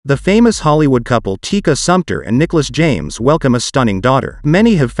The famous Hollywood couple Tika Sumpter and Nicholas welcome a stunning daughter.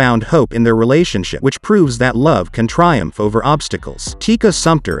 Many have found hope in their relationship, which proves that love can triumph over obstacles. Tika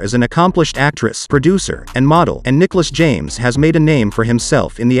Sumpter is an accomplished actress, producer, and model, and Nicholas has made a name for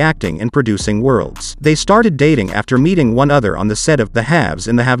himself in the acting and producing worlds. They started dating after meeting one another on the set of The Haves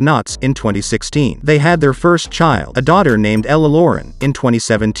and the Have-Nots in 2016. They had their first child, a daughter named Ella-Loren, in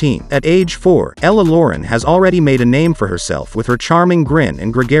 2017. At age 4, Ella-Loren has already made a name for herself with her charming grin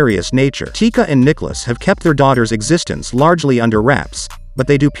and gregarious nature. Tika and Nicholas have kept their daughter's existence largely under wraps, but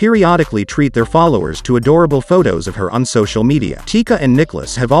they do periodically treat their followers to adorable photos of her on social media. Tika and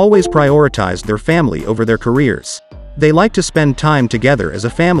Nicholas have always prioritized their family over their careers. They like to spend time together as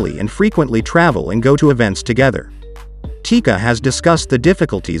a family and frequently travel and go to events together. Tika has discussed the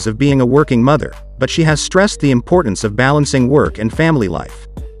difficulties of being a working mother, but she has stressed the importance of balancing work and family life.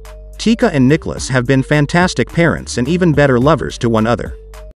 Tika and Nicholas have been fantastic parents and even better lovers to one another.